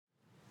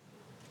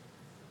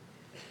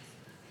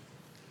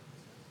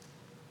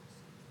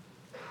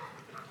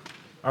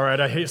All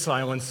right, I hate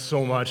silence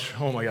so much.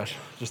 Oh my gosh,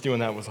 just doing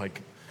that was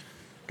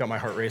got my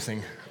heart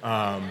racing.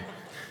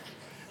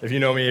 If you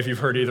know me, if you've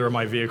heard either of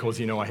my vehicles,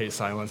 you know I hate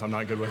silence. I'm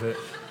not good with it.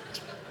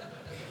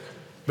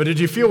 But did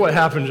you feel what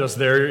happened just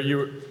there?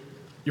 You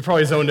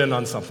probably zoned in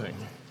on something.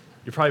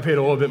 You probably paid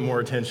a little bit more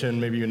attention.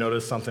 Maybe you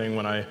noticed something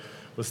when I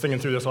was thinking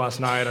through this last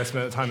night. I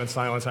spent time in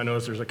silence. I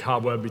noticed there's a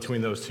cobweb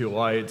between those two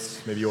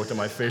lights. Maybe you looked at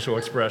my facial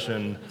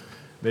expression.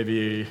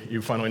 Maybe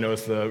you finally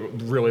noticed the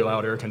really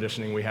loud air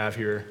conditioning we have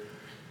here.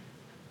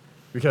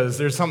 Because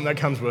there's something that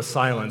comes with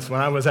silence.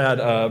 When I was at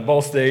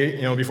Ball State,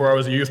 before I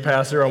was a youth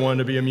pastor, I wanted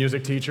to be a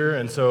music teacher,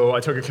 and so I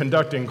took a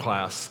conducting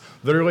class.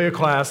 Literally a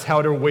class,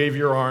 how to wave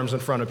your arms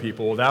in front of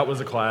people. That was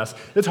a class.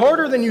 It's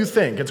harder than you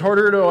think. It's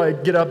harder to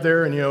get up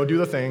there and do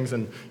the things,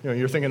 and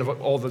you're thinking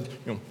of all the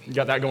you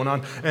got that going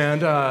on,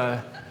 and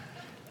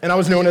I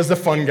was known as the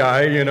fun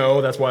guy.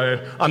 That's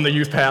why I'm the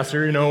youth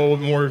pastor.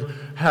 More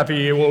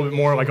happy, a little bit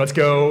more like let's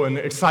go and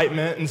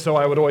excitement, and so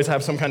I would always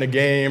have some kind of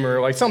game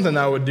or something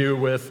that I would do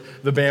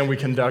with the band we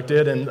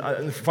conducted,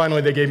 and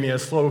finally they gave me a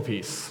slow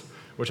piece,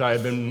 which I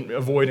had been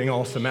avoiding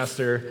all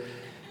semester,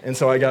 and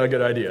so I got a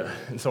good idea.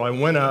 And so I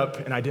went up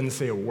and I didn't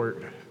say a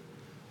word.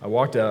 I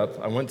walked up,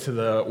 I went to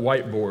the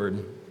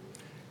whiteboard,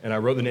 and I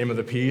wrote the name of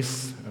the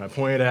piece, and I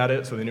pointed at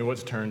it so they knew what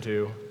to turn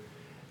to.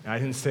 And I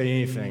didn't say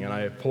anything, and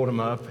I pulled them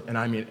up, and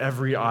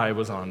every eye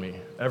was on me.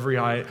 Every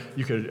eye,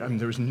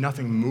 there was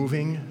nothing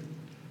moving.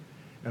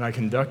 And I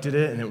conducted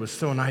it, and it was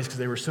so nice because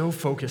they were so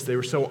focused, they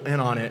were so in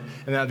on it.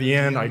 And at the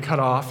end, I cut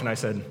off, and I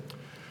said,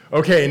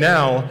 okay,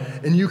 now,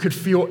 and you could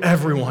feel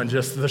everyone,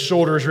 just the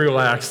shoulders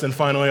relaxed, and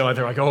finally,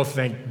 they're like, oh,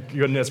 thank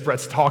goodness,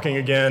 Brett's talking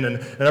again, and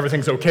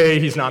everything's okay,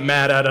 he's not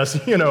mad at us,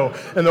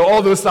 and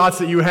all those thoughts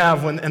that you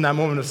have in that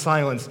moment of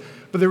silence.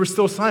 But there was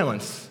still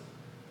silence.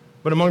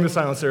 But among the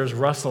silence, there was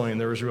rustling,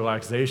 there was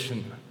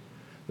relaxation,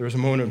 there was a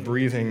moment of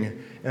breathing.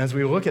 And as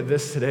we look at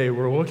this today,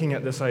 we're looking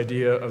at this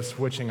idea of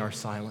switching our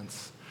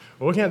silence.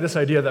 We're looking at this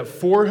idea that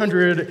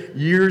 400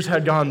 years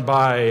had gone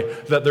by,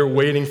 that they're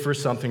waiting for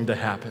something to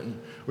happen.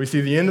 We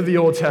see the end of the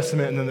Old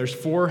Testament, and then there's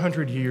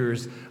 400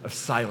 years of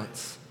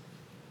silence.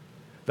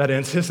 That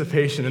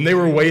anticipation, and they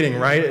were waiting,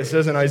 right? It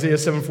says in Isaiah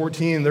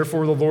 7:14,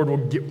 therefore the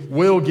Lord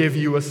will give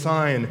you a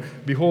sign.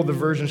 Behold, the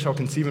virgin shall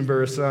conceive and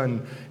bear a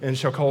son, and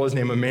shall call his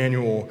name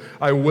Emmanuel.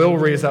 I will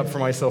raise up for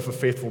myself a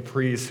faithful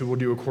priest who will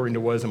do according to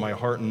what is in my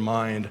heart and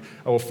mind.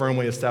 I will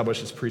firmly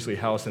establish his priestly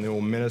house, and they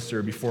will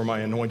minister before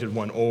my anointed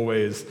one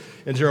always.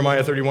 In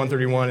Jeremiah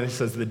 31:31, it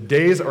says, the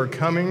days are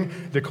coming,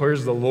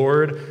 declares the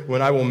Lord,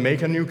 when I will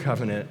make a new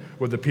covenant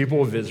with the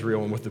people of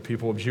Israel and with the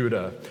people of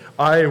Judah.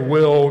 I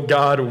will,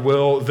 God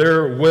will,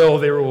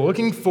 they were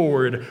looking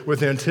forward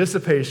with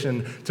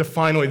anticipation to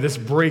finally this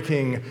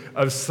breaking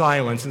of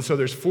silence. And so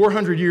there's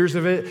 400 years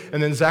of it,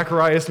 and then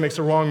Zacharias makes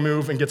a wrong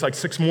move and gets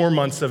 6 more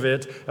months of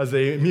it as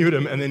they mute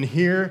him, and then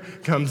here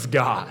comes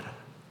God.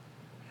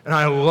 And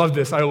I love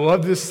this. I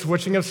love this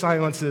switching of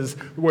silences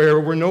where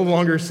we're no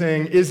longer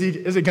saying, is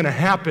it going to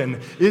happen?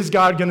 Is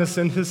God going to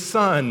send his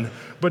son?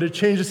 But it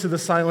changes to the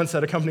silence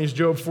that accompanies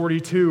Job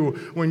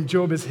 42 when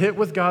Job is hit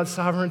with God's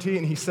sovereignty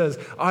and he says,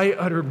 I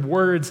uttered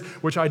words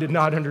which I did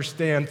not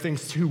understand,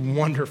 things too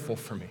wonderful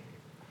for me.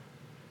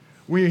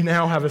 We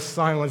now have a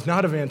silence,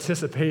 not of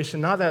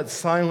anticipation, not that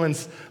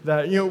silence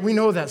that, we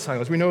know that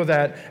silence. We know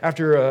that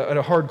after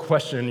a hard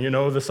question,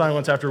 the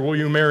silence after, will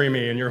you marry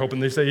me? And you're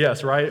hoping they say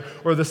yes, right?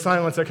 Or the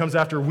silence that comes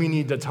after, we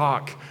need to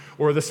talk.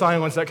 Or the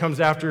silence that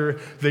comes after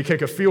they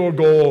kick a field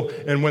goal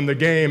and win the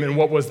game. And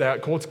what was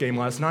that Colts game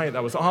last night?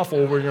 That was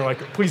awful, where you're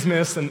like, please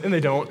miss, and they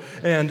don't.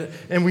 And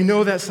we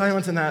know that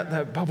silence and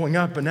that bubbling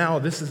up, but now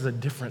this is a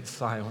different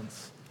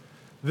silence.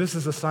 This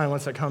is a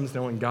silence that comes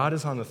knowing God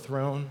is on the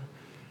throne.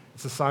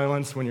 It's the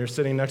silence when you're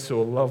sitting next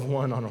to a loved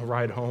one on a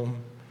ride home.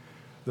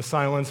 The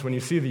silence when you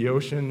see the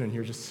ocean and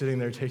you're just sitting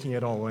there taking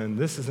it all in.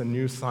 This is a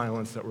new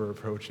silence that we're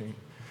approaching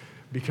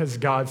because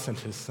God sent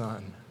his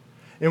son.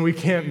 And we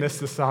can't miss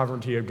the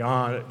sovereignty of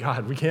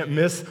God. We can't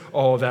miss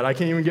all of that. I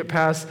can't even get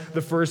past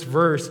the first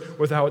verse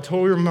without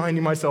totally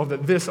reminding myself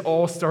that this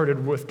all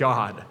started with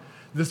God.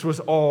 This was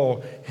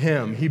all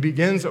him. He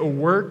begins a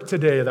work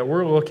today that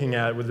we're looking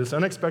at with this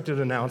unexpected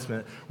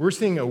announcement. We're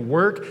seeing a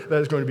work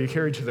that is going to be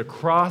carried to the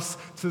cross,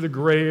 to the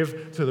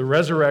grave, to the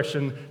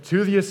resurrection,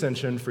 to the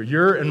ascension for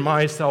your and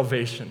my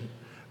salvation.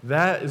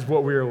 That is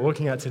what we are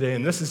looking at today,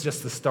 and this is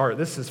just the start.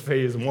 This is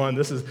phase 1.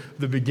 This is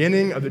the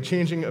beginning of the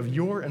changing of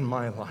your and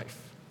my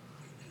life.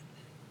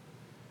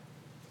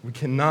 We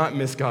cannot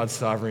miss God's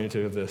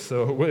sovereignty of this.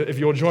 So if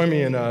you'll join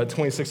me in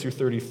 26 through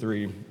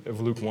 33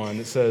 of Luke 1,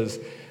 it says,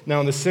 now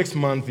in the 6th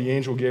month, the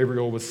angel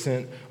Gabriel was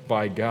sent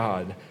by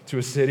God to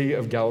a city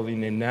of Galilee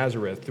named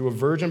Nazareth to a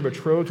virgin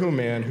betrothed to a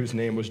man whose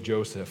name was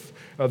Joseph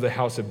of the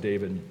house of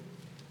David.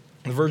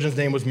 The virgin's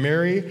name was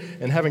Mary,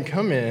 and having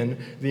come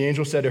in, the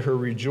angel said to her,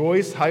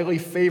 rejoice, highly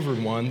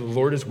favored one, the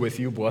Lord is with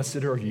you,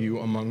 blessed are you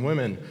among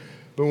women.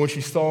 But when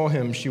she saw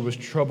him, she was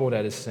troubled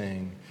at his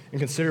saying, and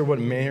considered what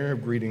manner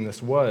of greeting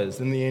this was.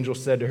 Then the angel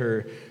said to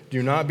her,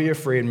 do not be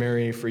afraid,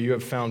 Mary, for you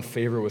have found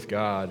favor with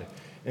God.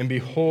 And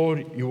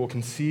behold, you will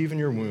conceive in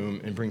your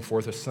womb and bring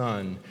forth a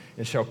son,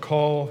 and shall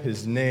call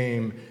his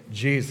name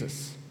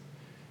Jesus.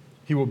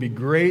 He will be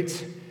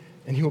great,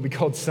 and he will be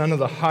called Son of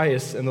the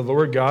Highest, and the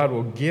Lord God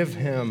will give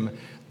him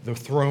the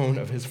throne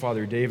of his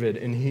father David,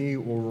 and he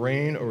will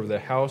reign over the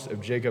house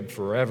of Jacob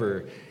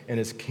forever, and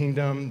his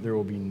kingdom there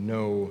will be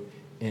no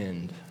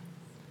end.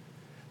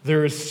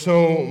 There is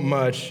so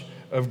much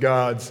of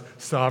God's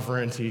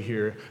sovereignty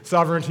here.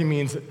 Sovereignty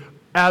means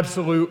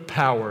absolute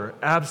power,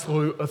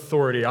 absolute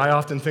authority. I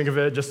often think of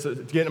it, just to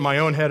get in my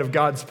own head, of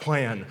God's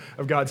plan,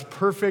 of God's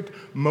perfect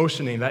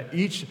motioning, that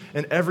each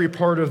and every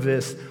part of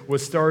this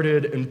was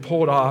started and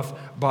pulled off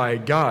by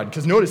God.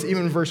 Because notice,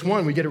 even in verse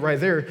 1, we get it right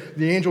there,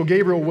 the angel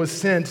Gabriel was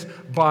sent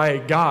by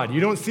God. You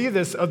don't see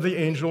this of the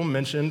angel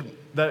mentioned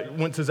that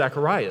went to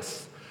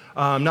Zacharias.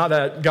 Not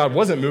that God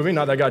wasn't moving,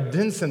 not that God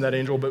didn't send that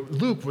angel, but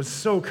Luke was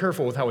so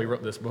careful with how he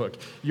wrote this book.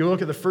 You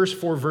look at the first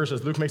 4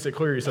 verses, Luke makes it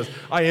clear. He says,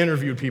 I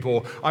interviewed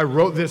people. I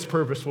wrote this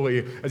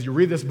purposefully. As you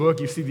read this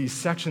book, you see these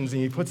sections,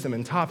 and he puts them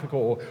in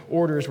topical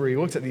orders where he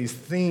looks at these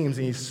themes,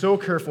 and he's so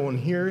careful. And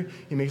here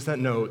he makes that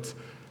note,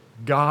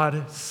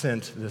 God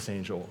sent this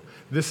angel.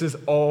 This is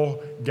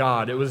all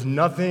God. It was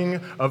nothing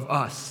of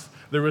us.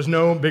 There was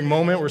no big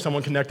moment where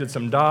someone connected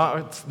some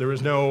dots. There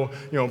was no,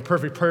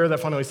 perfect prayer that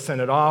finally sent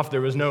it off.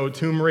 There was no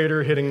Tomb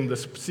Raider hitting the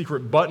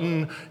secret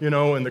button,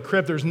 in the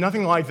crypt. There's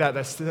nothing like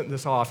that sent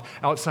this off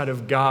outside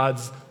of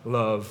God's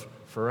love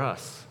for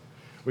us.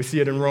 We see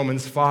it in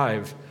Romans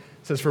 5. It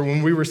says, for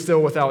when we were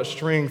still without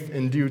strength,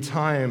 in due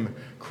time,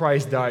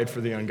 Christ died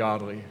for the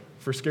ungodly.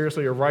 For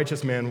scarcely a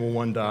righteous man will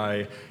one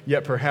die,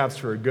 yet perhaps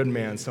for a good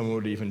man someone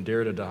would even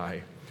dare to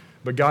die.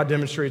 But God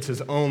demonstrates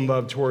his own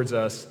love towards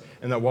us,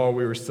 and that while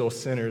we were still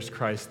sinners,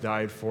 Christ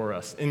died for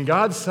us. In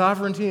God's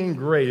sovereignty and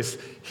grace,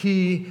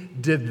 he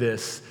did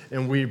this,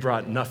 and we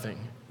brought nothing.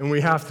 And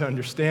we have to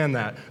understand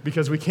that,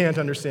 because we can't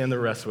understand the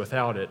rest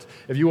without it.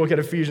 If you look at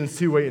Ephesians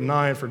 2, 8, and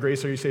 9, for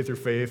grace are you saved through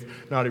faith,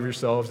 not of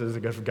yourselves, it is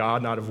a gift of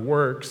God, not of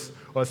works,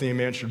 lest any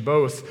man should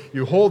boast.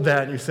 You hold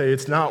that and you say,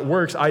 it's not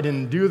works, I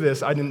didn't do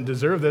this, I didn't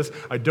deserve this,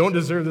 I don't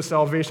deserve the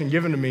salvation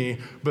given to me,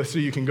 but so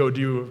you can go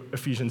do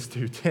Ephesians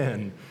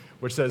 2:10.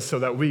 Which says, so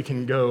that we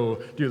can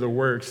go do the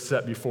works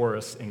set before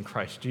us in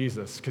Christ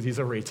Jesus, because he's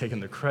already taken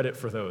the credit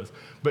for those.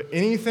 But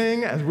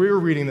anything, as we were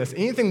reading this,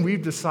 anything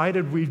we've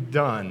decided we've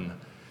done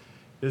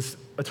is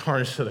a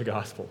tarnish to the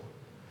gospel.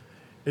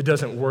 It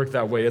doesn't work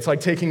that way. It's like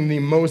taking the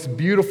most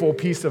beautiful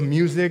piece of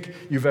music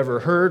you've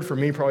ever heard, for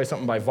me, probably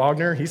something by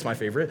Wagner, he's my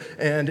favorite,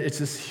 and it's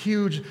this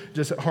huge,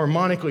 just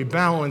harmonically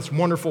balanced,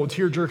 wonderful,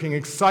 tear-jerking,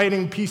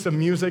 exciting piece of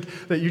music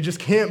that you just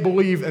can't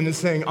believe, and then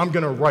saying, I'm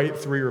going to write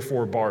 3 or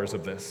 4 bars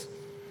of this.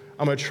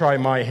 I'm going to try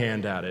my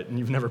hand at it. And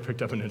you've never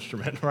picked up an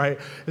instrument, right?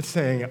 It's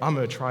saying, I'm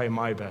going to try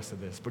my best at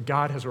this. But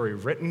God has already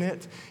written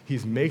it.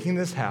 He's making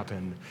this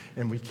happen.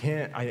 And we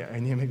can't, I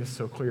need to make this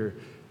so clear, it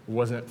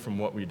wasn't from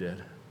what we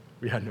did.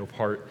 We had no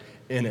part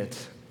in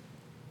it.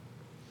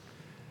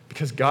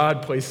 Because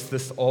God placed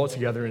this all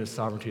together in his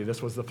sovereignty.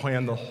 This was the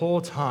plan the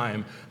whole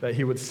time, that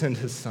he would send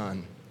his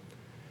son.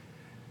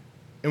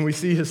 And we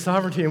see his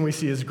sovereignty and we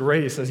see his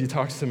grace as he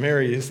talks to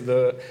Mary.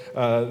 The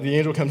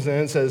angel comes in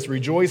and says,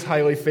 rejoice,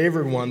 highly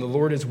favored one, the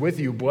Lord is with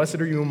you. Blessed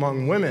are you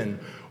among women.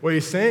 What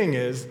he's saying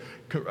is,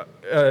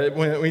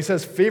 when he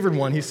says favored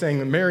one, he's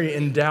saying Mary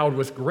endowed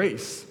with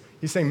grace.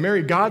 He's saying,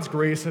 Mary, God's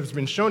grace has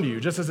been shown to you,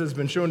 just as it has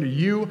been shown to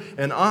you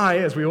and I,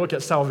 as we look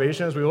at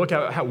salvation, as we look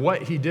at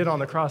what he did on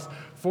the cross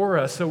for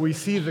us. So we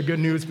see the good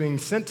news being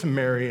sent to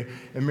Mary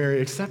and Mary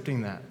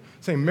accepting that.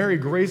 Saying, Mary,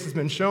 grace has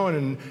been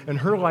shown, and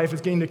her life is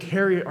getting to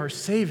carry our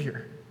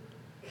Savior.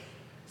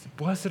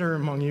 Blessed are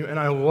among you. And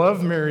I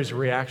love Mary's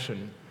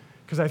reaction,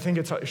 because I think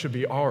it should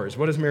be ours.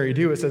 What does Mary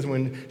do? It says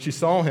when she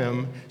saw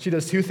him, she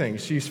does 2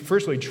 things. She's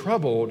firstly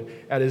troubled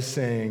at his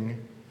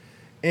saying,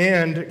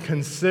 and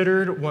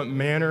considered what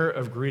manner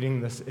of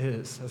greeting this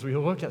is. As we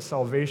look at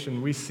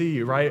salvation, we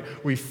see, right?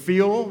 We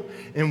feel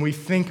and we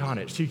think on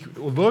it. She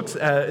looks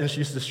at it and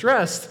she's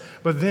distressed,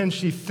 but then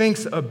she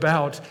thinks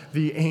about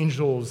the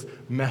angel's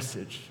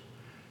message.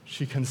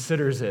 She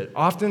considers it.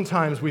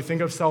 Oftentimes, we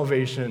think of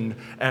salvation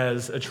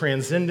as a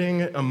transcending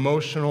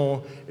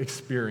emotional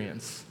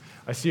experience.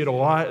 I see it a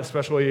lot,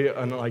 especially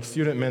in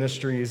student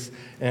ministries,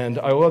 and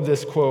I love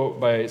this quote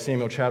by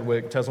Samuel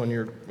Chadwick. Tesla on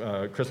your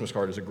Christmas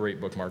card is a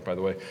great bookmark, by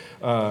the way.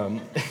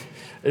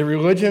 A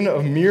religion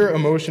of mere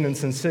emotion and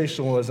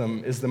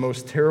sensationalism is the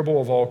most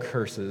terrible of all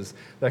curses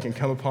that can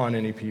come upon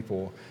any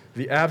people.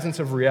 The absence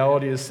of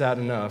reality is sad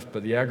enough,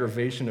 but the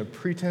aggravation of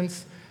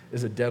pretense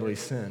is a deadly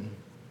sin.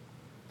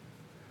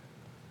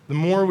 The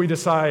more we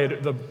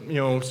decide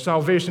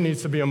salvation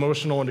needs to be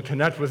emotional, and to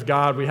connect with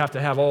God, we have to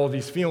have all of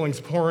these feelings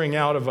pouring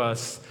out of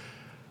us,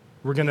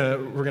 we're gonna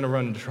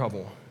run into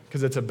trouble,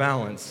 because it's a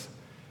balance.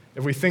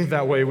 If we think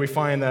that way, we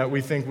find that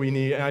we think we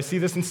need, and I see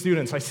this in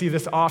students, I see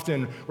this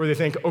often, where they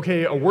think,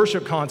 okay, a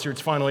worship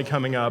concert's finally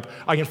coming up,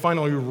 I can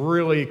finally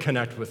really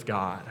connect with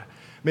God.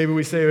 Maybe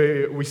we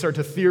start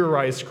to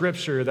theorize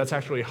scripture that's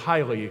actually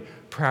highly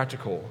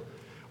practical.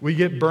 We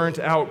get burnt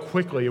out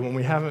quickly when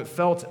we haven't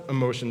felt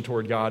emotion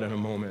toward God in a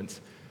moment.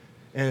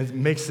 and it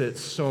makes it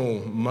so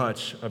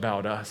much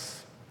about us.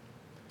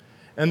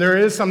 And there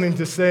is something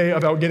to say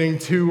about getting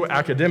too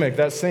academic.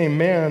 That same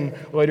man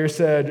later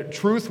said,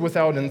 truth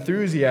without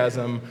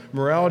enthusiasm,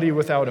 morality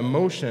without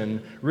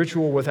emotion,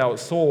 ritual without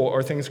soul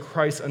are things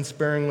Christ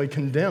unsparingly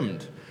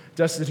condemned.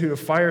 Destitute of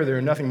fire, they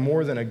are nothing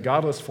more than a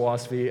godless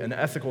philosophy, an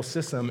ethical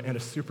system, and a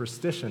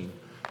superstition.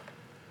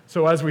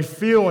 So as we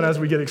feel and as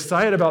we get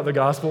excited about the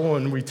gospel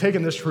and we take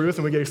in this truth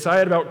and we get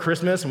excited about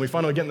Christmas and we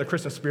finally get in the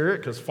Christmas spirit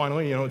because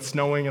finally, it's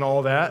snowing and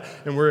all that,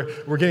 and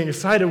we're getting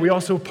excited, we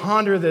also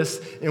ponder this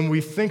and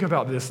we think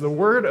about this. The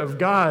Word of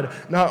God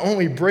not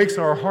only breaks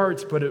our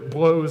hearts, but it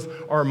blows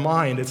our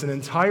mind. It's an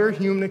entire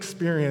human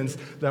experience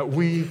that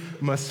we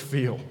must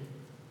feel.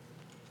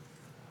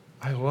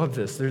 I love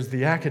this. There's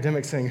the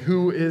academic saying,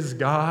 who is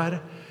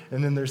God?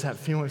 And then there's that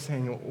feeling of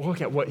saying, look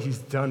at what he's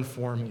done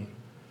for me.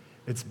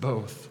 It's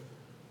both.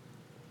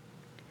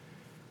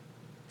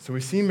 So we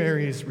see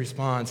Mary's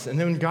response, and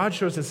then God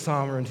shows his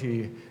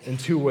sovereignty in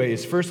two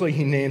ways. Firstly,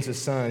 he names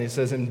his son. He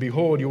says, and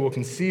behold, you will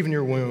conceive in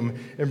your womb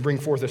and bring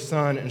forth a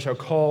son, and shall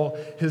call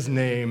his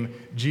name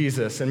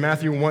Jesus. In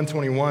Matthew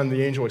 1:21,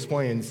 the angel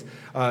explains,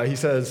 he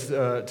says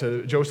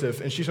to Joseph,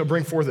 and she shall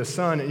bring forth a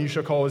son, and you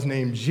shall call his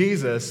name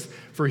Jesus,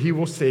 for he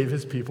will save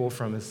his people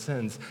from his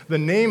sins. The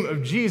name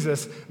of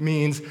Jesus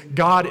means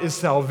God is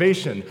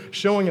salvation,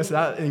 showing us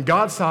that in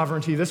God's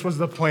sovereignty, this was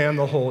the plan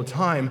the whole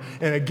time.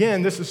 And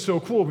again, this is so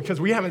cool because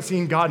we haven't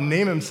seen God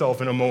name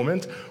himself in a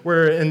moment,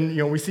 where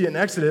we see it in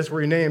Exodus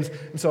where he names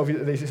himself.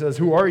 He says,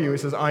 who are you? He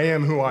says, I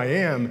am who I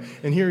am.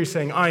 And here he's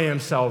saying, I am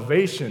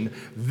salvation.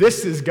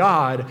 This is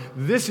God.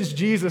 This is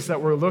Jesus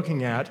that we're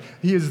looking at.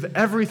 He is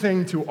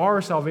everything to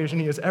our salvation.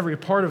 He is every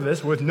part of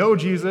this. With no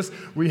Jesus,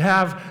 we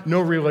have no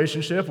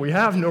relationship. We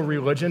have no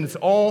religion. It's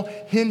all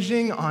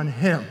hinging on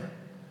him.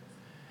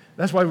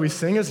 That's why we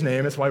sing his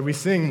name. It's why we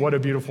sing What a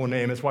Beautiful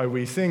Name. It's why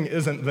we sing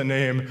Isn't the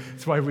Name.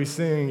 It's why we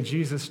sing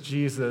Jesus,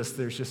 Jesus.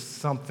 There's just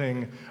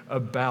something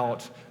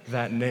about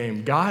that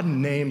name. God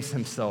names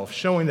himself,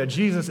 showing that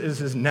Jesus is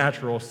his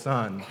natural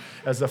son.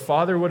 As the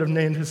Father would have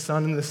named his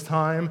son in this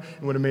time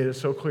and would have made it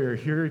so clear,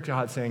 here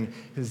God saying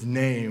his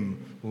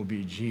name will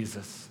be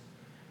Jesus.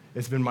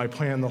 It's been my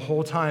plan the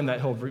whole time that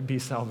he'll be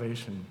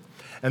salvation.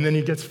 And then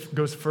he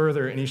goes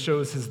further and he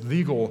shows his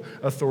legal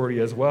authority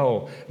as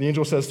well. The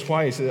angel says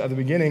twice. At the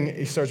beginning,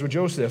 he starts with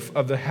Joseph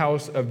of the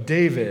house of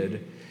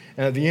David.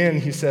 And at the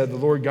end, he said, the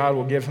Lord God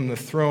will give him the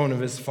throne of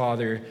his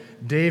father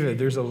David.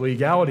 There's a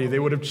legality. They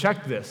would have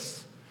checked this.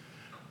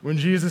 When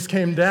Jesus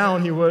came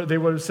down, they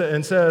would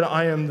have said,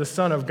 I am the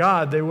Son of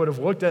God. They would have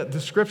looked at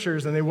the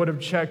scriptures and they would have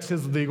checked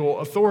his legal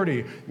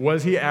authority.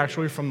 Was he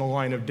actually from the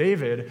line of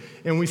David?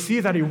 And we see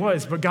that he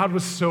was, but God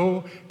was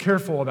so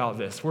careful about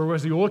this.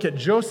 Whereas you look at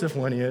Joseph's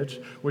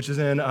lineage, which is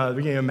in the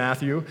beginning of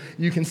Matthew,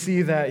 you can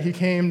see that he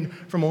came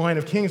from a line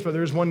of kings, but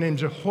there's one named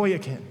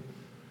Jehoiakim,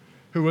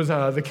 who was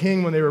the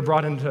king when they were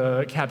brought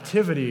into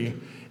captivity,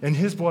 and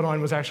his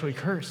bloodline was actually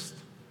cursed.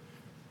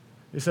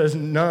 He says,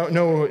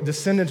 no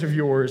descendant of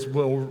yours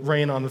will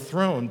reign on the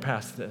throne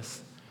past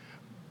this.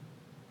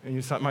 And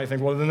you might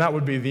think, well, then that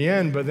would be the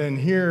end. But then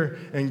here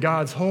in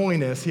God's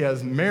holiness, he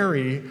has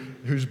Mary,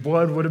 whose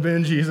blood would have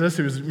been Jesus,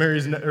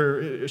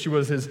 she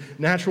was his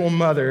natural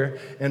mother,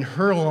 and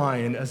her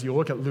line, as you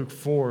look at Luke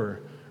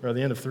 4, or at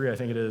the end of 3, I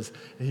think it is,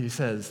 he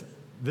says,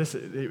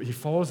 he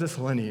follows this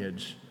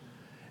lineage,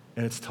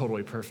 and it's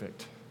totally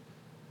perfect.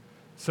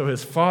 So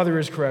his father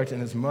is correct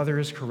and his mother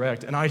is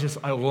correct. And I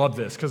love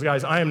this because,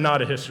 guys, I am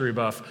not a history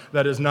buff.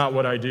 That is not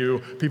what I do.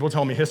 People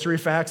tell me history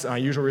facts, and I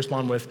usually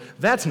respond with,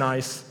 that's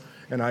nice.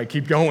 And I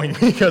keep going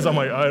because I'm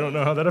like, I don't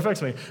know how that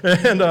affects me.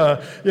 And,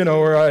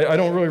 or I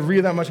don't really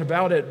read that much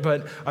about it,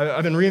 but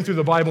I've been reading through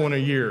the Bible in a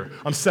year.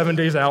 I'm 7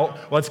 days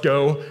out. Let's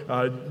go.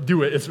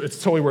 Do it.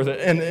 It's totally worth it.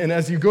 And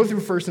as you go through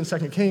 1st and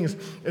 2nd Kings,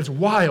 it's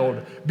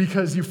wild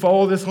because you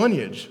follow this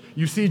lineage.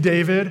 You see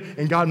David,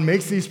 and God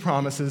makes these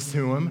promises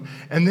to him.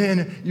 And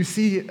then you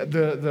see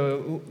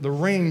the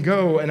reign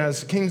go, and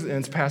as kings, and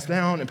it's passed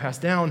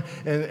down,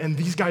 and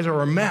these guys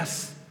are a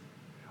mess.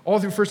 All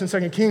through 1st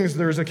and 2nd Kings,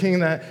 there's a king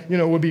that,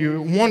 would be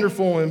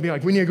wonderful and be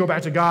like, we need to go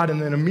back to God,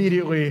 and then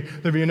immediately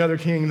there'd be another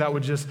king that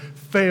would just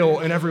fail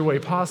in every way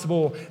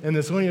possible, and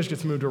this lineage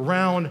gets moved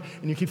around,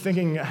 and you keep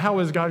thinking, how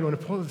is God going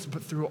to pull this?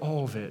 But through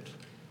all of it,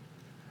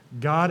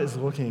 God is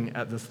looking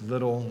at this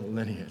little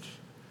lineage.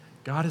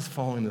 God is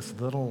following this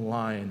little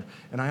line,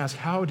 and I ask,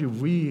 how do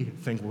we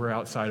think we're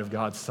outside of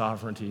God's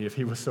sovereignty if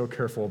he was so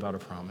careful about a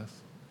promise?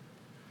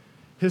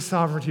 His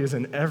sovereignty is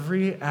in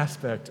every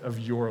aspect of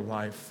your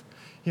life.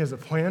 He has a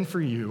plan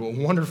for you,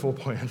 a wonderful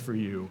plan for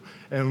you.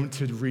 And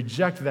to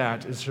reject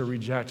that is to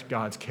reject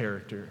God's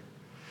character.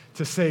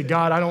 To say,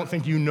 God, I don't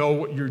think you know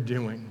what you're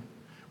doing,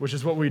 which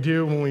is what we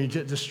do when we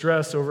get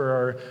distressed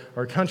over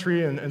our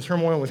country and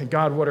turmoil. We think,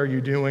 God, what are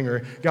you doing? Or,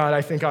 God,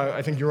 I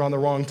think you're on the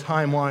wrong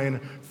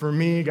timeline for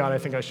me. God, I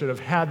think I should have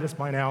had this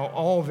by now.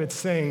 All of it's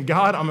saying,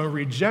 God, I'm going to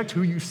reject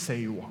who you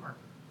say you are.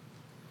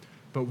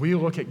 But we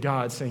look at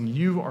God saying,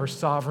 you are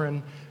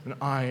sovereign, and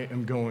I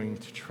am going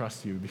to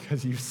trust you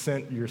because you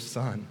sent your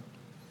son.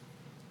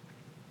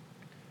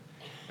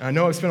 And I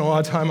know I've spent a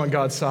lot of time on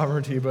God's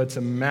sovereignty, but it's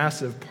a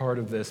massive part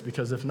of this,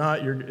 because if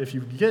not, if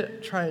you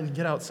try and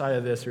get outside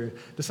of this or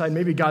decide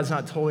maybe God's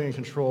not totally in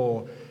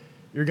control,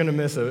 you're going to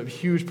miss a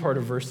huge part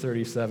of verse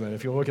 37.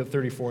 If you look at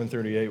 34 and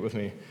 38 with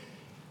me,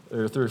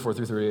 or 34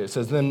 through 38, it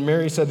says, "Then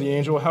Mary said to the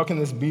angel, 'How can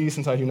this be,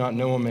 since I do not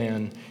know a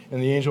man?'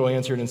 And the angel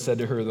answered and said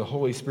to her, 'The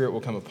Holy Spirit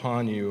will come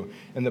upon you,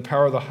 and the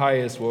power of the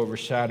highest will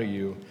overshadow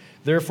you.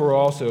 Therefore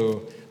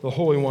also the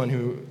Holy One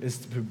who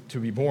is to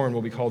be born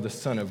will be called the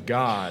Son of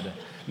God.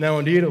 Now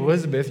indeed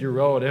Elizabeth, your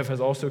relative, has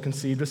also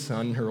conceived a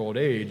son in her old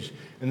age,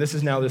 and this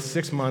is now the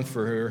 6th month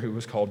for her who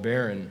was called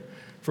barren.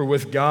 For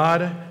with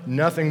God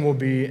nothing will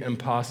be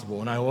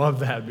impossible.'" And I love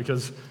that,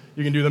 because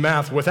you can do the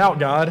math without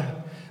God.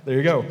 There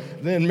you go.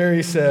 "Then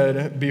Mary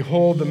said,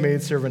 'Behold the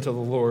maidservant of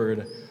the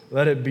Lord,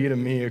 let it be to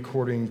me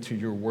according to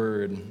your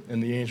word.'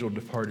 And the angel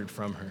departed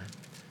from her."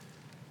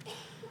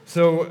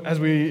 So as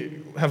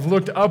we have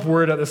looked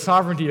upward at the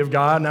sovereignty of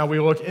God, now we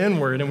look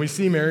inward and we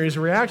see Mary's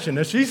reaction.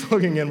 As she's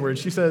looking inward,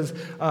 she says,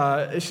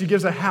 she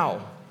gives a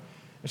how.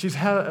 And she's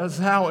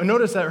how, and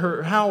notice that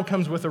her how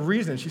comes with a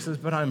reason. She says,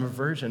 "But I'm a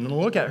virgin." And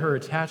look at her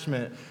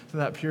attachment to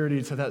that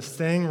purity, to that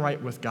staying right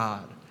with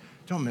God.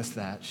 Don't miss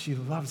that. She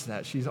loves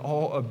that. She's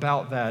all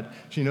about that.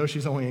 She knows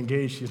she's only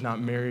engaged. She's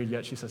not married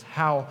yet. She says,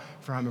 "How?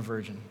 For I'm a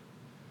virgin."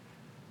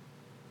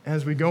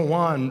 As we go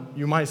on,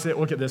 you might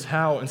look at this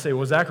how and say,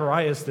 well,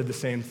 Zacharias did the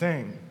same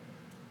thing.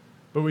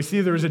 But we see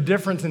there's a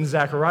difference in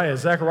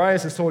Zacharias.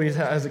 Zacharias is told he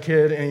has a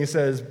kid, and he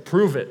says,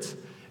 "Prove it."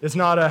 It's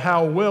not a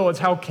how will, it's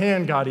how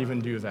can God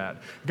even do that?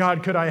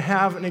 God, could I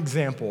have an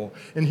example?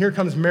 And here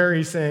comes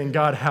Mary saying,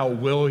 "God, how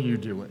will you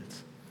do it?"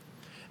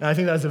 And I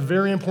think that's a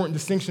very important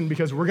distinction,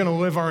 because we're going to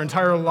live our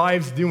entire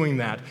lives doing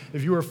that.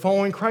 If you are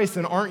following Christ,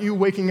 then aren't you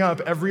waking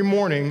up every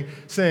morning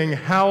saying,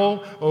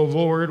 "How, O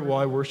Lord, will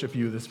I worship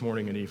you this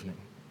morning and evening?"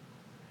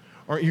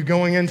 Aren't you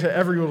going into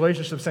every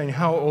relationship saying,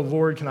 "How, O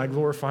Lord, can I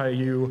glorify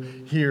you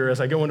here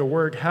as I go into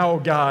work? How,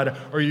 God,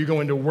 are you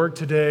going to work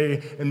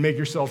today and make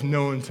yourself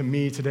known to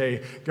me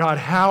today? God,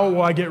 how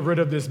will I get rid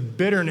of this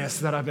bitterness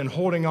that I've been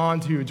holding on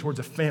to towards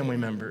a family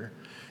member?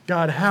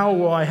 God, how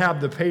will I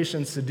have the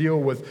patience to deal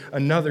with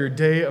another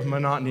day of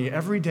monotony?"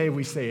 Every day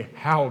we say,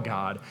 "How,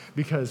 God?"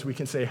 because we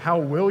can say, "How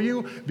will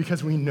you?"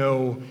 because we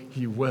know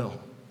He will.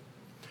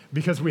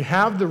 Because we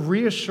have the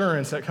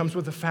reassurance that comes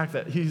with the fact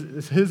that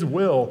it's His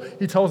will.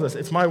 He tells us,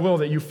 "It's my will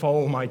that you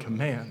follow my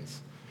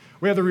commands."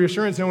 We have the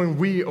reassurance knowing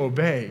we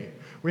obey.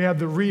 We have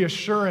the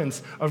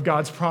reassurance of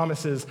God's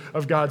promises,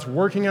 of God's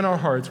working in our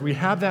hearts. We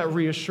have that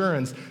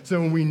reassurance,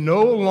 so we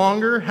no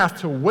longer have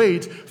to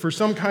wait for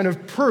some kind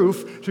of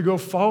proof to go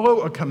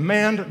follow a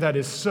command that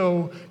is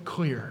so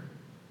clear.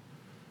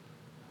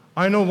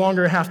 I no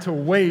longer have to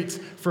wait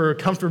for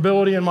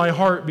comfortability in my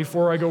heart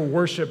before I go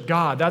worship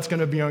God. That's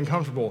going to be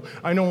uncomfortable.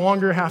 I no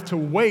longer have to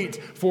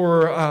wait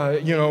for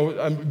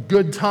a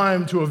good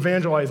time to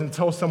evangelize and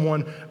tell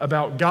someone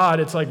about God.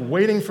 It's like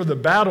waiting for the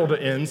battle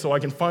to end so I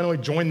can finally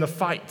join the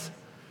fight.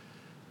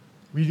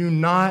 We do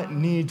not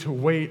need to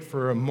wait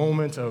for a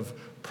moment of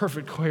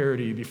perfect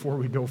clarity before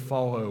we go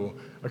follow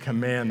a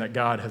command that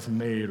God has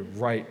made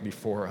right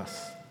before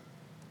us.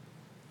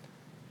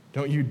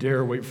 Don't you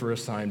dare wait for a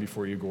sign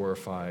before you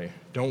glorify.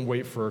 Don't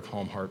wait for a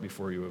calm heart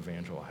before you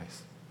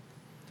evangelize.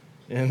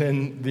 And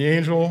then the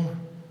angel,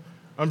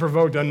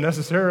 unprovoked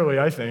unnecessarily,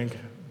 I think,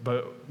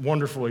 but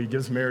wonderfully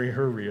gives Mary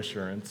her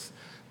reassurance.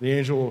 The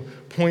angel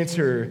points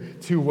her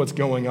to what's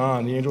going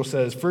on. The angel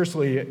says,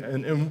 firstly,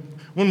 and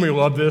when we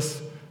love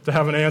this, to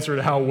have an answer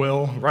to how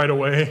will right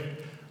away,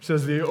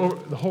 says the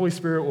Holy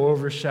Spirit will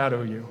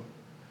overshadow you.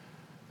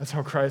 That's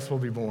how Christ will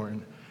be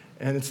born.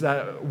 And it's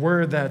that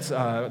word that's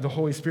the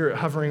Holy Spirit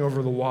hovering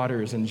over the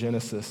waters in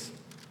Genesis.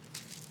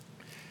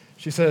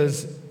 She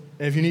says,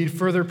 if you need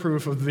further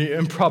proof of the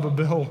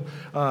improbable,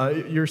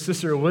 your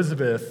sister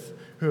Elizabeth,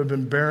 who had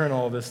been barren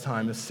all this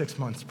time, is 6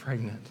 months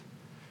pregnant.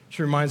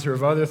 She reminds her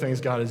of other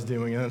things God is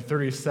doing. And then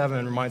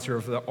 37 reminds her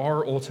of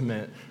our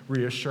ultimate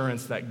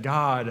reassurance that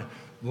God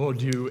will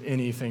do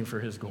anything for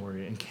His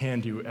glory and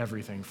can do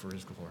everything for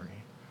His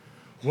glory.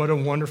 What a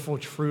wonderful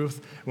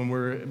truth when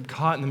we're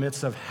caught in the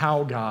midst of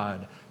how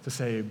God, to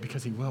say,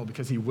 because He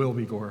will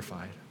be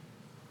glorified.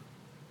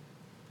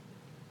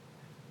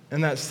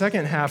 And that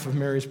second half of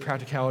Mary's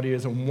practicality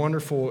is a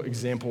wonderful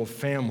example of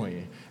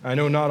family. I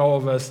know not all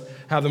of us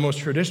have the most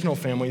traditional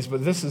families,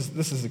 but this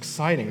is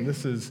exciting.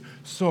 This is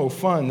so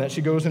fun that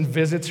she goes and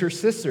visits her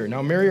sister.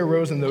 Now, Mary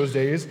arose in those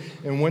days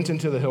and went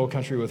into the hill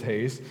country with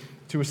haste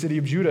to a city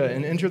of Judah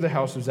and entered the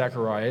house of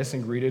Zacharias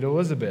and greeted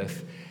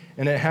Elizabeth.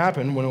 And it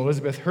happened, when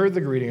Elizabeth heard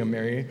the greeting of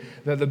Mary,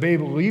 that the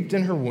babe leaped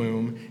in her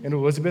womb, and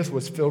Elizabeth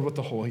was filled with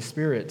the Holy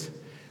Spirit.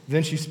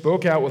 Then she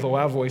spoke out with a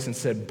loud voice and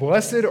said,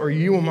 "Blessed are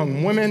you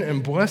among women,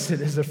 and blessed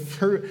is the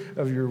fruit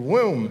of your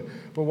womb.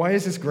 But why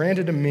is this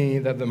granted to me,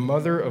 that the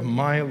mother of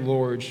my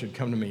Lord should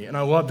come to me?" And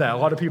I love that. A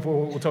lot of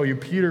people will tell you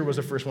Peter was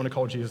the first one to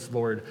call Jesus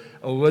Lord.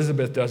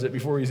 Elizabeth does it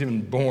before he's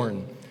even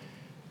born.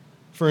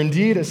 "For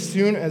indeed, as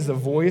soon as the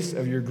voice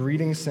of your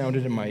greeting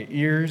sounded in my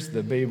ears,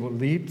 the babe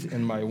leaped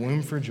in my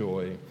womb for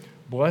joy.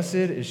 Blessed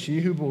is she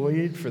who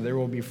believed, for there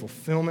will be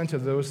fulfillment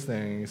of those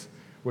things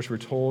which were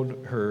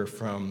told her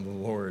from the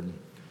Lord.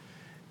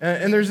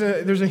 And there's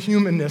a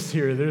humanness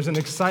here. There's an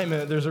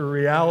excitement. There's a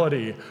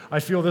reality. I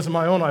feel this in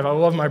my own life. I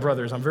love my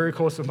brothers. I'm very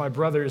close with my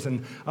brothers.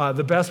 And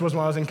the best was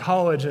when I was in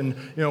college, and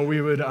we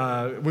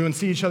would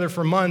see each other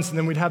for months, and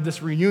then we'd have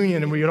this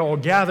reunion, and we would all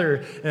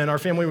gather, and our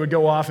family would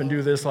go off and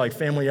do this like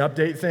family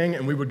update thing,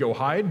 and we would go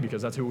hide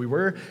because that's who we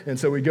were. And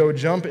so we'd go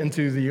jump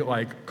into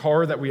the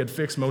car that we had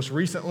fixed most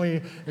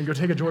recently, and go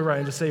take a joyride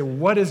and just say,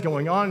 "What is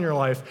going on in your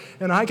life?"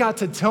 And I got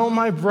to tell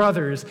my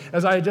brothers,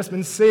 as I had just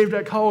been saved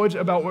at college,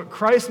 about what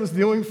Christ was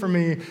doing for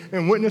me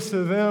and witness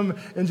to them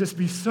and just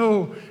be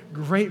so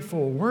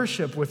grateful.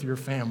 Worship with your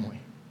family.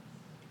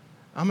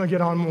 I'm going to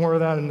get on more of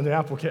that in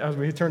the as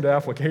we turn to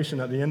application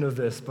at the end of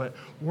this, but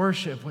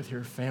worship with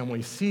your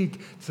family.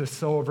 Seek to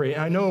celebrate.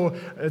 And I know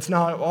it's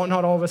not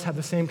all of us have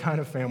the same kind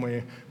of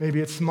family. Maybe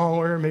it's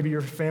smaller. Maybe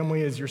your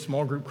family is your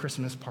small group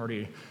Christmas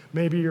party.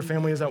 Maybe your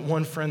family is that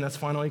one friend that's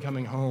finally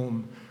coming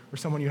home, or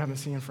someone you haven't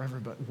seen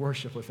forever, but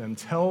worship with them.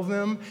 Tell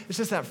them. It's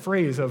just that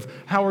phrase of,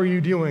 how are you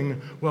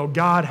doing? Well,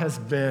 God has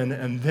been,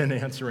 and then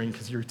answering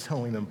because you're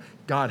telling them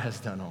God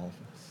has done all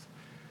of this.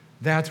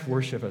 That's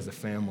worship as a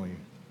family.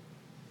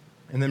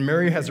 And then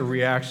Mary has a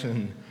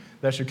reaction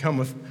that should come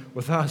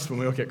with us when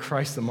we look at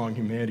Christ among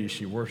humanity.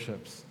 She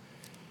worships.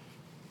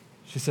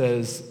 She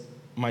says,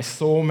 "My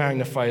soul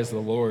magnifies the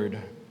Lord,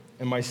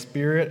 and my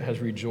spirit has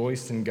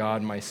rejoiced in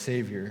God my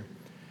Savior.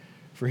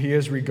 For he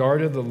has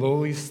regarded the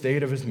lowly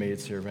state of his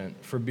maidservant.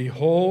 For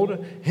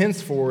behold,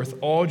 henceforth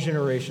all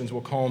generations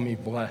will call me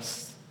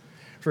blessed.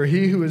 For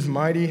he who is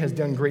mighty has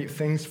done great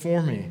things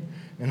for me,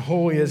 and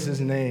holy is his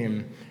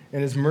name,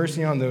 and his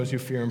mercy on those who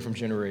fear him from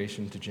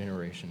generation to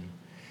generation.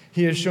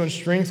 He has shown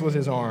strength with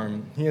his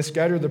arm. He has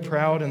scattered the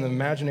proud in the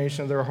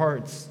imagination of their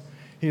hearts.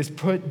 He has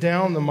put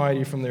down the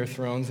mighty from their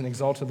thrones and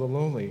exalted the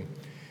lowly.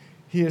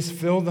 He has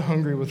filled the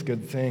hungry with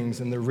good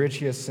things, and the rich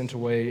he has sent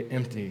away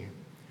empty.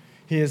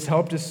 He has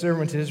helped his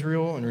servant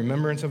Israel in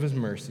remembrance of his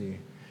mercy,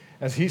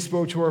 as he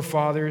spoke to our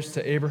fathers,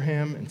 to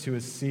Abraham, and to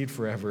his seed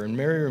forever." And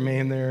Mary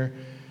remained there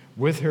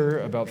with her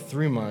about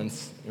 3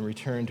 months and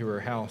returned to her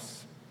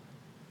house.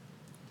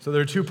 So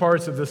there are two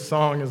parts of this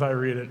song as I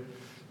read it.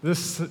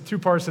 Two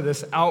parts of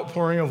this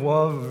outpouring of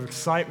love, of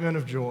excitement,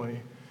 of joy.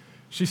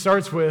 She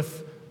starts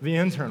with the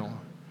internal.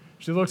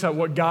 She looks at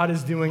what God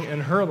is doing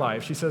in her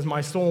life. She says, "My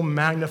soul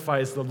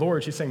magnifies the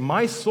Lord." She's saying,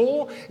 my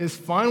soul is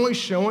finally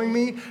showing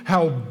me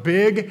how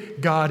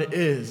big God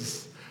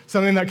is.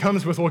 Something that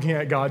comes with looking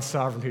at God's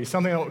sovereignty.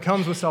 Something that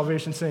comes with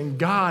salvation, saying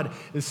God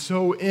is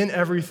so in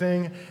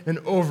everything and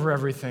over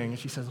everything. And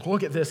she says,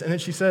 look at this. And then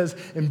she says,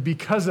 and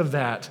because of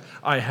that,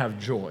 I have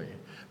joy.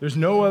 There's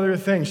no other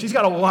thing. She's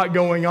got a lot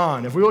going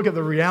on. If we look at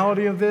the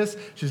reality of this,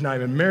 she's not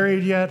even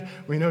married yet.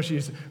 We know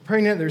she's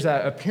pregnant. There's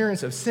that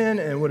appearance of sin,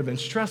 and it would have been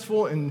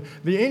stressful. And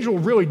the angel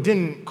really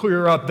didn't clear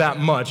her up that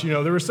much.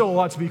 There was still a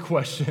lot to be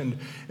questioned.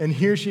 And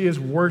here she is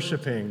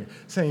worshiping,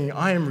 saying,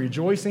 I am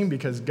rejoicing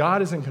because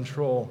God is in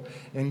control,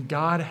 and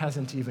God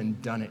hasn't even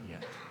done it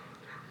yet.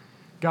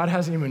 God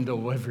hasn't even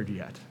delivered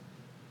yet.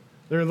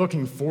 They're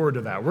looking forward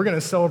to that. We're going to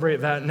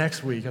celebrate that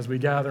next week as we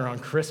gather on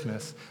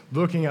Christmas,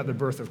 looking at the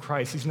birth of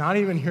Christ. He's not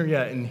even here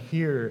yet, and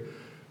here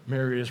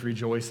Mary is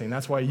rejoicing.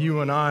 That's why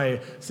you and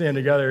I stand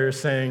together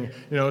saying,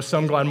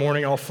 "Some glad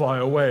morning I'll fly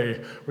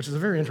away," which is a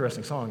very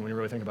interesting song when you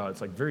really think about it.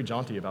 It's like very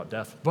jaunty about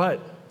death, but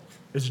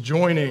it's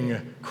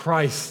joining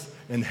Christ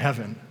in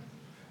heaven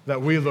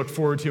that we look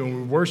forward to, and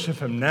we worship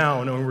him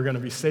now, knowing we're going to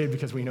be saved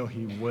because we know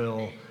he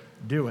will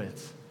do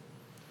it.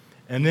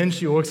 And then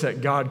she looks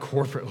at God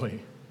corporately.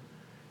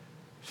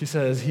 She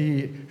says,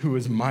 he who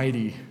is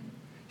mighty,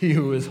 he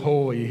who is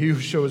holy, he who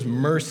shows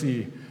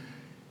mercy,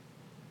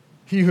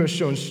 he who has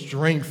shown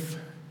strength,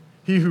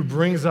 he who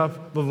brings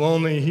up the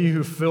lonely, he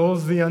who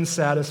fills the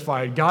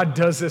unsatisfied. God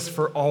does this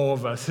for all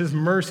of us. His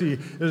mercy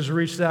is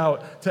reached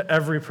out to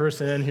every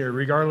person in here,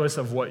 regardless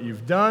of what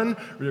you've done,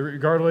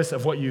 regardless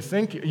of what you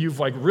think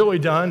you've really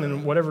done,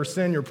 and whatever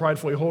sin you're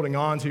pridefully holding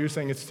on to,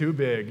 saying it's too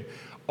big.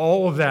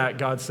 All of that,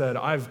 God said,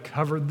 I've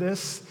covered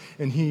this,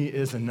 and he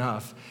is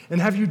enough.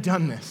 And have you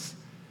done this?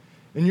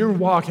 In your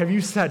walk, have you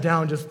sat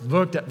down and just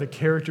looked at the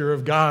character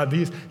of God?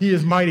 He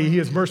is mighty, he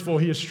is merciful,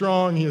 he is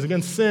strong, he is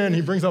against sin,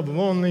 he brings out the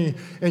lonely,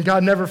 and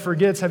God never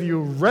forgets. Have you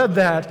read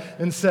that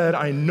and said,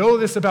 I know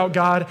this about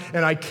God,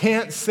 and I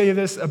can't say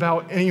this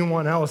about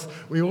anyone else?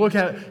 We look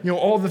at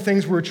all the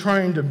things we're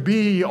trying to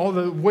be, all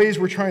the ways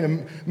we're trying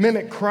to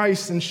mimic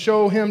Christ and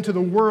show him to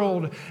the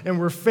world, and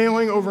we're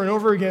failing over and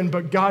over again,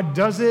 but God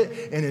does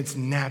it, and it's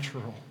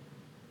natural.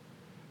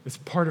 It's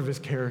part of his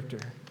character.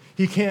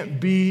 He can't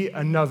be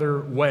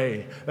another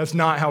way. That's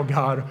not how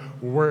God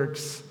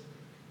works.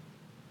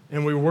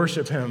 And we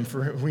worship him,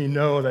 for we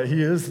know that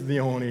he is the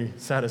only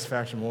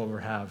satisfaction we'll ever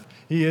have.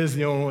 He is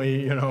the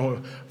only,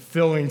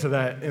 filling to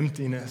that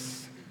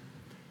emptiness.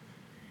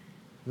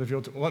 If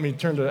you'll let me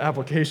turn to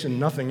application,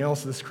 nothing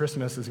else this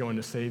Christmas is going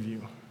to save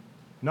you.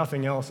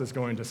 Nothing else is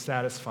going to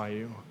satisfy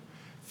you.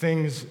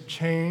 Things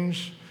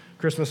change.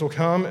 Christmas will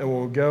come, it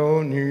will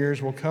go. New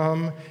Year's will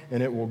come,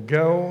 and it will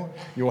go.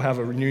 You'll have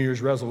a New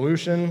Year's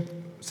resolution.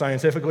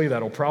 Scientifically,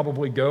 that'll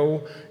probably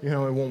go. It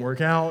won't work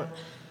out.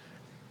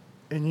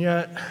 And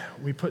yet,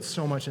 we put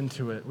so much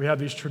into it. We have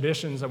these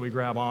traditions that we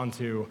grab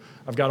onto.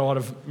 I've got a lot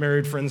of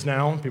married friends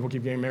now. People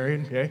keep getting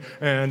married, okay?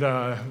 And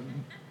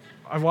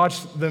I've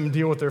watched them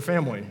deal with their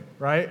family,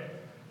 right?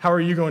 How are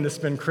you going to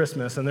spend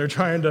Christmas? And they're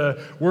trying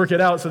to work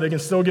it out so they can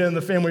still get in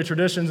the family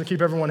traditions and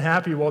keep everyone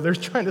happy while they're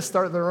trying to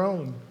start their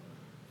own.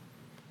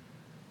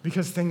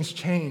 Because things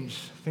change,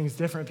 things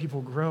different,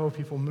 people grow,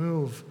 people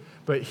move.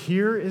 But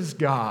here is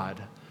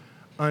God,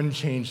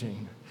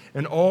 unchanging.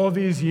 And all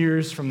these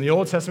years from the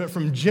Old Testament,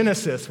 from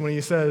Genesis, when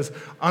he says,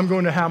 I'm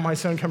going to have my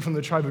son come from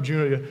the tribe of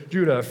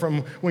Judah,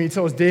 from when he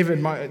tells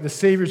David, the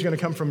Savior's going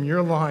to come from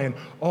your line,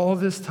 all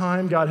this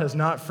time, God has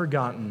not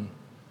forgotten.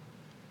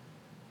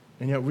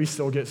 And yet we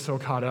still get so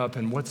caught up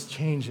in what's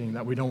changing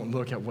that we don't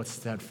look at what's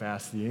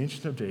steadfast. The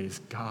Ancient of Days,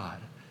 God,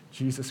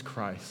 Jesus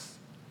Christ,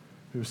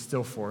 who is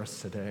still for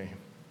us today.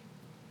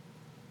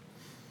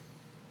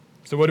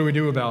 So what do we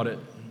do about it?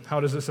 How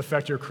does this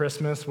affect your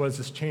Christmas? What does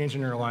this change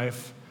in your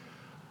life?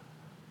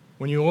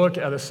 When you look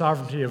at the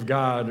sovereignty of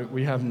God,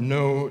 we have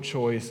no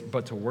choice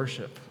but to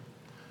worship.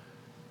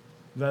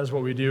 That is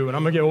what we do. And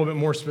I'm going to get a little bit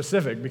more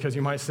specific because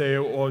you might say,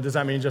 well, does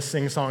that mean just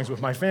sing songs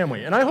with my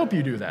family? And I hope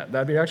you do that.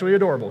 That'd be actually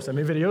adorable. Send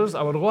me videos.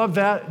 I would love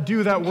that.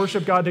 Do that.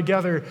 Worship God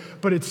together.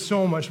 But it's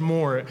so much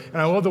more. And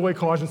I love the way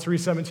Colossians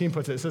 3:17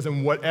 puts it. It says,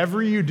 and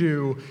whatever you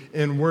do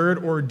in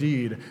word or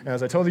deed, and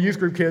as I tell the youth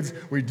group kids,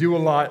 we do a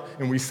lot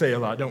and we say a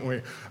lot, don't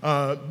we?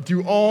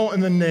 Do all in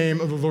the name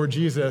of the Lord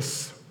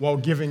Jesus while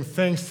giving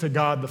thanks to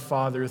God the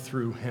Father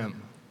through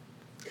him.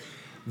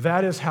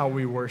 That is how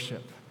we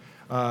worship.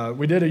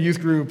 We did a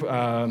youth group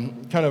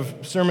kind of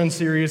sermon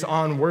series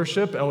on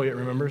worship. Elliot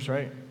remembers,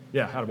 right?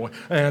 Yeah, attaboy.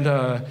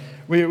 And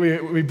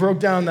we broke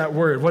down that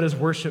word. What does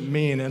worship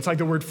mean? And it's like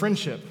the word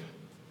friendship,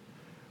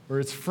 where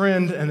it's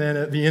friend, and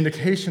then the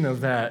indication of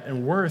that,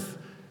 and worth,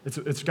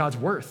 it's God's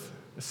worth.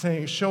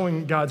 It's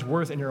showing God's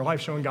worth in your life,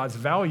 showing God's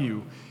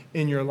value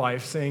in your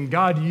life, saying,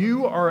 God,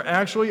 you are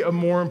actually of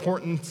more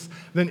importance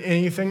than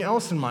anything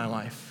else in my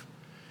life.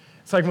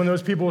 It's like when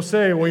those people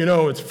say,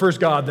 well, it's first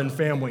God, then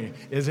family.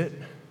 Is it?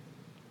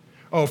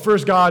 Oh,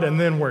 first God and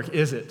then work.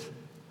 Is it?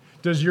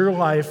 Does your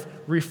life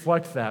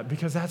reflect that?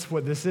 Because that's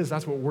what this is.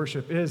 That's what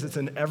worship is. It's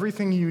in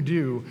everything you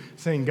do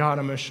saying, God,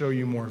 I'm going to show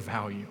you more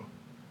value.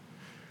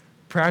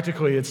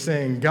 Practically, it's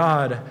saying,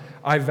 God,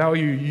 I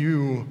value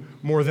you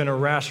more than a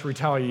rash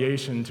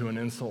retaliation to an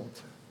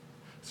insult.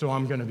 So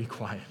I'm going to be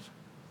quiet.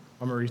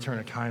 I'm going to return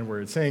a kind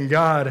word. Saying,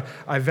 God,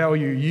 I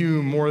value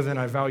you more than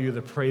I value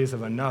the praise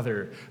of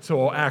another,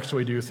 so I'll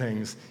actually do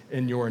things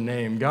in your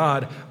name.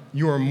 God,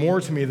 you are more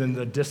to me than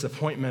the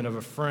disappointment of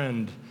a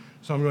friend,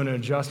 so I'm going to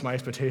adjust my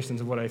expectations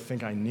of what I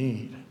think I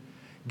need.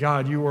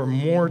 God, you are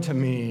more to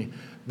me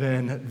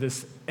than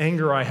this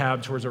anger I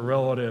have towards a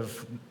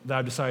relative that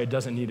I've decided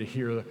doesn't need to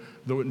hear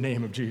the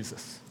name of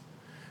Jesus.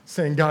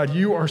 Saying, God,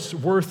 you are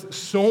worth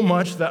so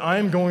much that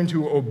I'm going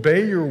to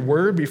obey your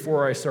word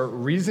before I start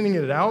reasoning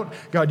it out.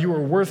 God, you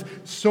are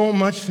worth so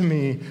much to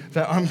me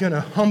that I'm going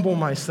to humble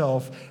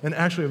myself and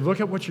actually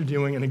look at what you're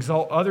doing and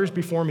exalt others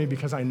before me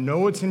because I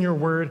know it's in your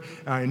word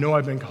and I know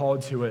I've been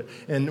called to it.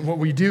 And what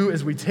we do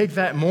is we take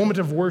that moment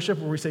of worship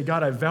where we say,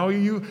 God, I value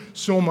you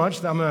so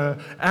much that I'm going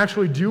to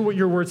actually do what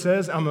your word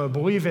says. I'm going to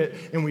believe it.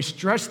 And we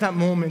stretch that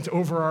moment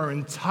over our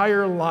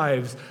entire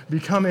lives,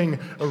 becoming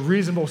a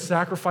reasonable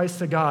sacrifice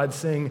to God,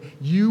 saying,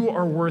 you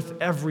are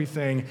worth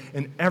everything,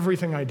 and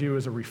everything I do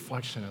is a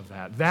reflection of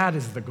that. That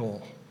is the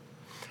goal.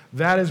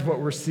 That is what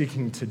we're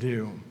seeking to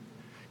do.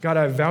 God,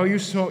 I value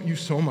you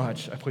so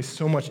much. I place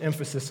so much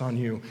emphasis on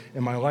you,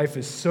 and my life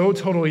is so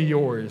totally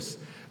yours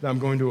that I'm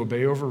going to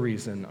obey over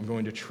reason. I'm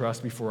going to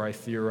trust before I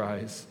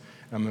theorize.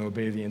 I'm going to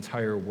obey the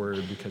entire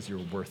word because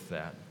you're worth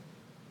that.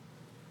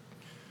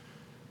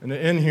 And to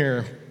end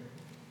here,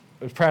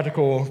 a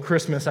practical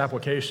Christmas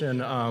application.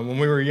 When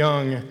we were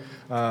young,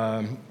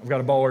 I've got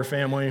a baller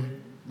family,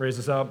 raised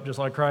us up just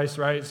like Christ,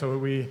 right? So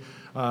we,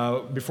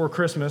 before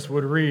Christmas,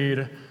 would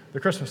read the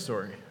Christmas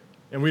story.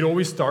 And we'd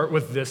always start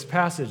with this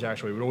passage,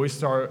 actually. We'd always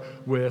start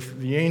with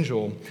the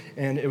angel.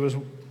 And it was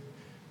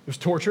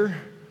torture,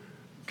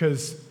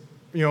 because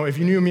if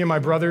you knew me and my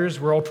brothers,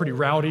 we're all pretty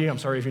rowdy. I'm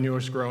sorry if you knew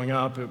us growing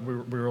up. We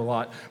were a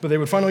lot. But they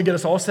would finally get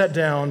us all set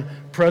down,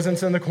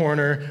 presents in the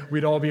corner.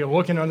 We'd all be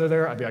looking under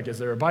there. I'd be like, is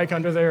there a bike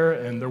under there?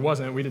 And there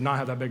wasn't. We did not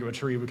have that big of a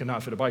tree. We could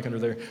not fit a bike under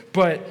there.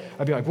 But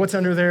I'd be like, what's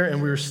under there?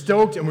 And we were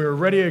stoked, and we were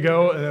ready to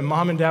go. And then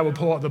Mom and Dad would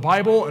pull out the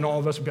Bible, and all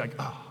of us would be like,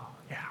 oh,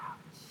 yeah,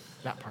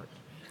 that part.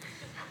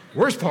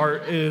 Worst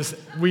part is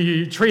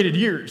we traded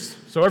years.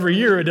 So every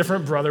year, a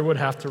different brother would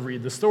have to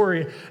read the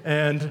story.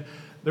 And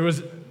there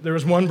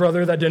was one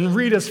brother that didn't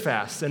read as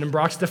fast, and in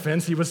Brock's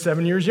defense, he was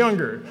 7 years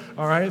younger,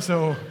 all right?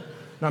 So,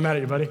 not mad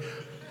at you, buddy.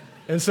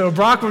 And so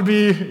Brock would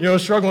be,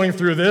 struggling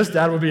through this.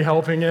 Dad would be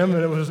helping him,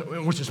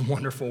 which is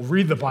wonderful.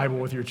 Read the Bible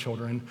with your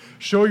children.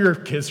 Show your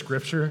kids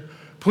Scripture.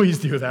 Please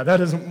do that.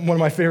 That is one of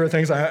my favorite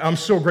things. I'm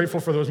so grateful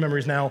for those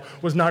memories now.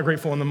 Was not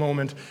grateful in the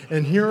moment.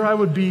 And here I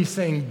would be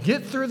saying,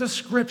 get through the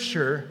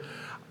scripture.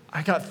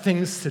 I got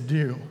things to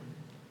do.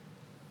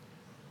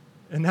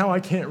 And now I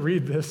can't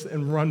read this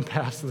and run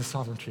past the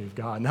sovereignty of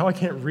God. Now I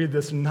can't read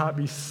this and not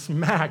be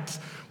smacked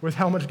with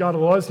how much God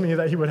loves me,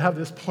 that he would have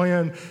this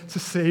plan to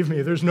save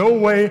me. There's no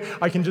way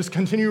I can just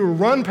continue to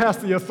run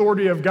past the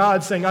authority of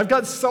God saying, I've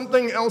got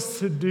something else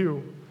to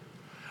do.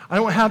 I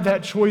don't have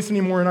that choice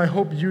anymore, and I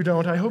hope you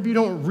don't. I hope you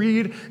don't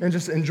read and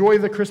just enjoy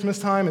the Christmas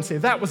time and say,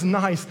 that was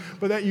nice,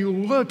 but that you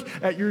look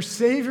at your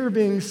Savior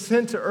being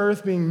sent to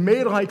earth, being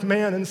made like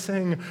man, and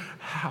saying,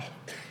 how?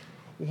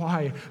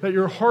 Why? That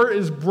your heart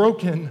is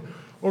broken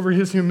over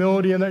his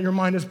humility and that your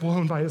mind is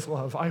blown by his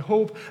love. I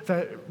hope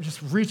that just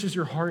reaches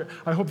your heart.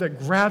 I hope that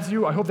grabs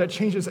you. I hope that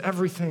changes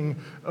everything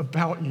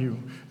about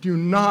you. Do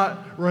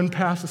not run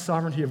past the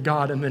sovereignty of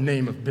God in the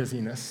name of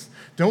busyness.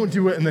 Don't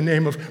do it in the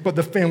name of, but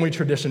the family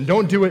tradition.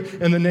 Don't do it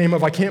in the name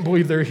of, I can't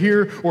believe they're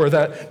here, or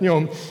that,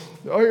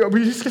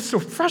 we just get so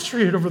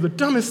frustrated over the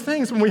dumbest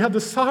things when we have the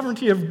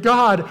sovereignty of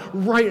God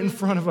right in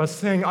front of us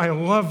saying, I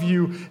love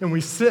you, and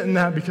we sit in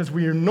that because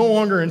we are no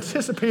longer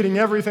anticipating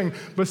everything,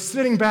 but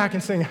sitting back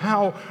and saying,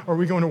 how are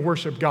we going to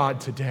worship God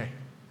today?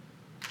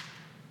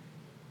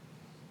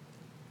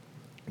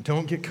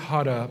 Don't get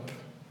caught up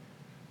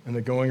in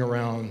the going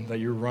around that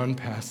you run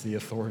past the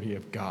authority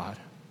of God,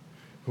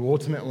 who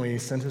ultimately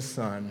sent his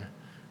son,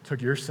 took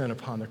your sin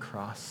upon the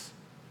cross,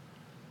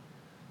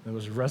 and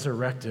was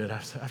resurrected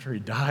after he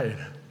died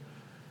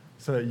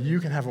so that you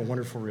can have a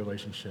wonderful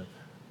relationship.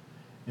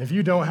 And if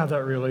you don't have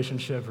that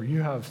relationship or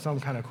you have some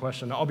kind of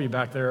question, I'll be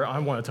back there. I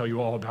want to tell you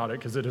all about it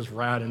because it is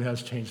rad and it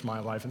has changed my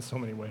life in so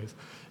many ways,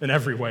 in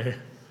every way.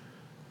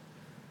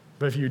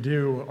 But if you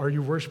do, are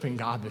you worshiping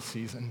God this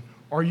season?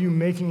 Are you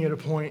making it a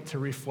point to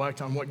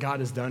reflect on what God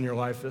has done in your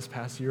life this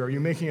past year? Are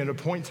you making it a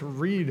point to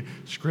read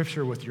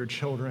Scripture with your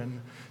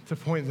children, to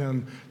point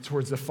them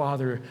towards the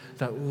Father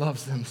that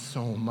loves them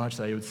so much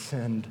that he would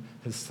send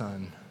his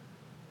Son?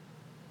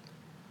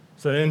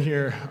 So in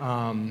here,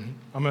 I'm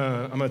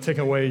gonna take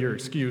away your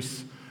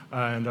excuse,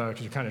 and because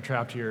you're kind of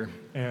trapped here.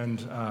 And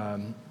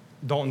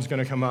Dalton's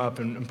gonna come up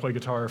and play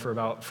guitar for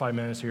about 5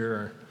 minutes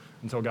here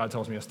until God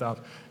tells me to stop.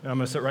 And I'm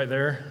gonna sit right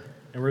there,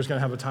 and we're just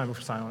gonna have a time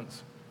of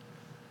silence.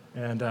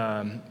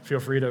 And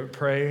feel free to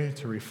pray,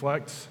 to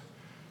reflect.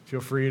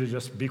 Feel free to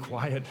just be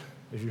quiet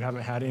if you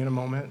haven't had it in a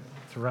moment,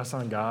 to rest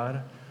on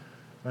God.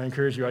 I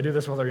encourage you. I do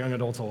this with our young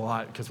adults a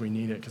lot because we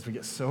need it, because we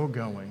get so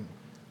going.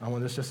 I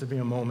want this just to be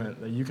a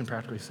moment that you can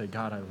practically say,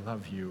 God, I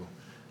love you.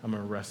 I'm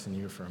going to rest in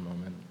you for a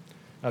moment.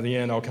 At the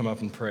end, I'll come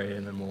up and pray,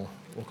 and then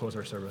we'll close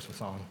our service with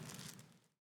song.